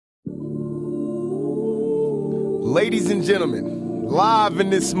Ladies and gentlemen, live in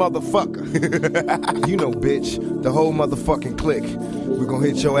this motherfucker. You know, bitch, the whole motherfucking clique. We're gonna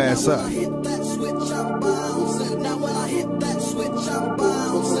hit your ass up.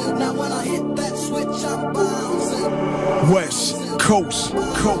 West Coast.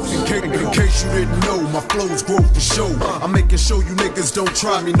 In case you didn't know, my flows grow for show. I'm making sure you niggas don't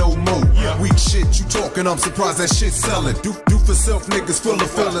try me no more. Weak shit, you talking, I'm surprised that shit's selling. Do for self niggas full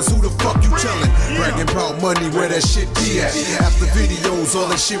of fellas, who the fuck you tellin'? Bragging about money, where that shit be at? After videos, all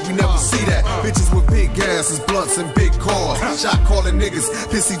that shit, we never see that. Bitches with big asses, blunts and big cars. Shot calling niggas,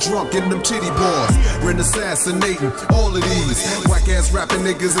 pissy drunk in them titty bars. We're assassinating all of these whack ass rapping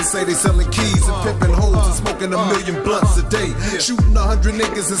niggas that say they selling keys and pimping hoes and smoking 1 million blunts a day. Shooting 100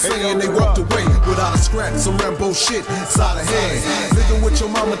 niggas and saying they walked away without a scratch, some Rambo shit inside a head. Living with your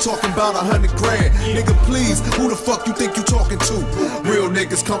mama talking about 100 grand. Nigga, please, who the fuck you think you talking to? Real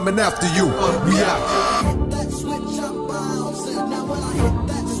niggas coming after you. We out.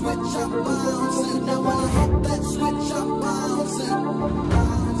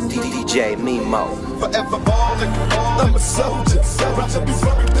 DJ Mimo. Forever ballin', I'm a soldier.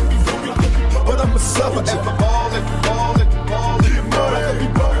 But I'm a soldier. Forever ballin',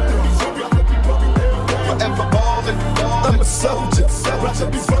 forever ballin', I'm a soldier.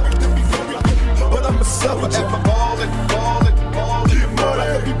 But I'm a soldier. Forever ballin',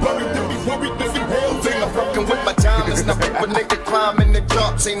 I'm working with my diamonds. Now people nigga climbing the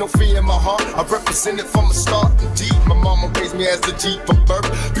charts, ain't no fear in my heart. I represent it from the start. Indeed, my mama raised me as a G from birth.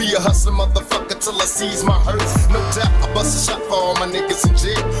 Be a hustler motherfucker till I seize my hurts. No doubt, I bust a shot for all my niggas in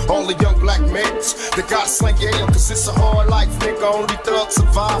jail. All the young black males that got slang yeah, cause it's a hard life, nigga. Only thugs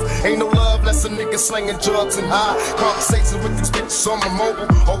survive. Ain't no love less a nigga slinging drugs and high. Conversation with these bitches on my mobile.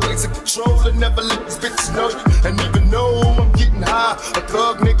 Always in control and never let these bitches know you. And even though I'm getting high, a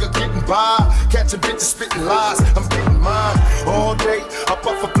thug nigga getting by. Catching bitches spitting lies, I'm getting mine all day. I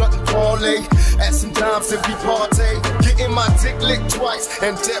puff a blunt and parlay. At some times if we partay. Getting my dick licked twice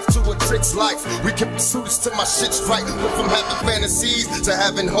and death to a trick's life. We can pursue this till my shit's right. Went from having fantasies to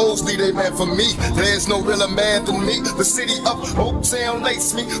having hoes lead a man for me. There's no realer man than me. The city of Hope Town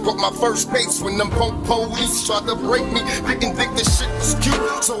laced me. Got my first base when them punk police tried to break me. Didn't think this shit was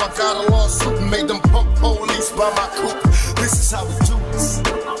cute, so I got a lawsuit and made them punk police buy my coupe. This is how we do this.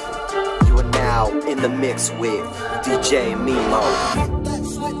 You are now in the mix with DJ Mimo.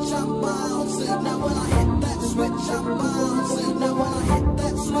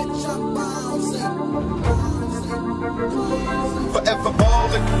 Forever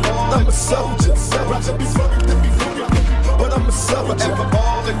ballin', I'm a soldier. But I'm a soldier. Forever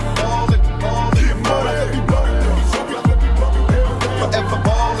ballin', forever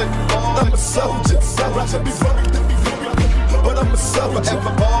ballin', I'm a soldier. But I'm a soldier.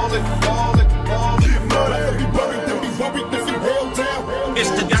 Forever ballin', it's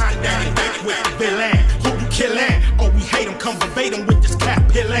the Don Daddy back with the villain. Who you killin'? Oh, we hate him, come verbatim with this cat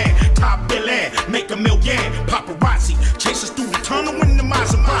pillin'. Top villain, make $1 million. Paparazzi, chase us through the tunnel in the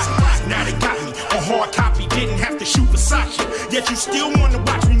Maserati. Now they got me on hard copy, didn't have to shoot Versace. Yet you still wanna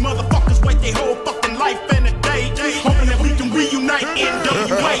watch me motherfuckers wait their whole fucking life in a day. Hoping that we can reunite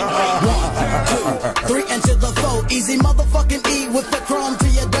NWA. 1, 2, 3 and to the 4. Easy motherfucking E with the chrome to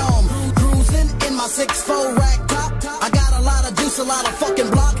your dome. Cruising in my 6'4" rack top. I got a lot of juice, a lot of fucking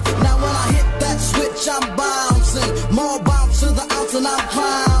block. Now when I hit that switch, I'm bouncing. More bounce to the ounce and I'm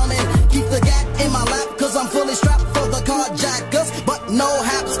clowning. Keep the gat in my lap cause I'm fully strapped for the carjackers. But no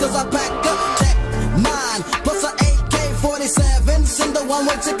haps cause I pack a check 9 plus a AK-47. Send a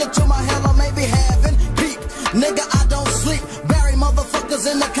one-way ticket to my hell or maybe heaven. Peep, nigga I don't sleep. Bury motherfuckers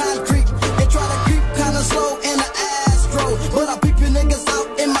in the concrete. They try to creep kinda slow in the Astro. But I peep you niggas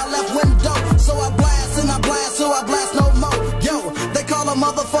out in my left window. So I blast and I blast so I blast no more. Yo, they call a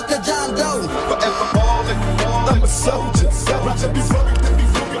motherfucker John Doe. forever ballin', I'm a soldier.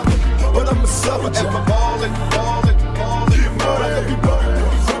 But I'm a soldier. Forever ballin',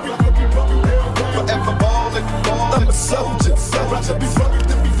 forever ballin', I'm a soldier.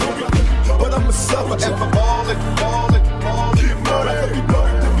 But I'm a soldier. Forever ballin',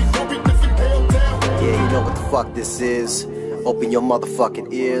 Yeah, you know what the fuck this is. Open your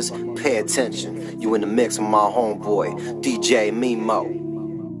motherfucking ears, pay attention. You in the mix with my homeboy, DJ Mimo.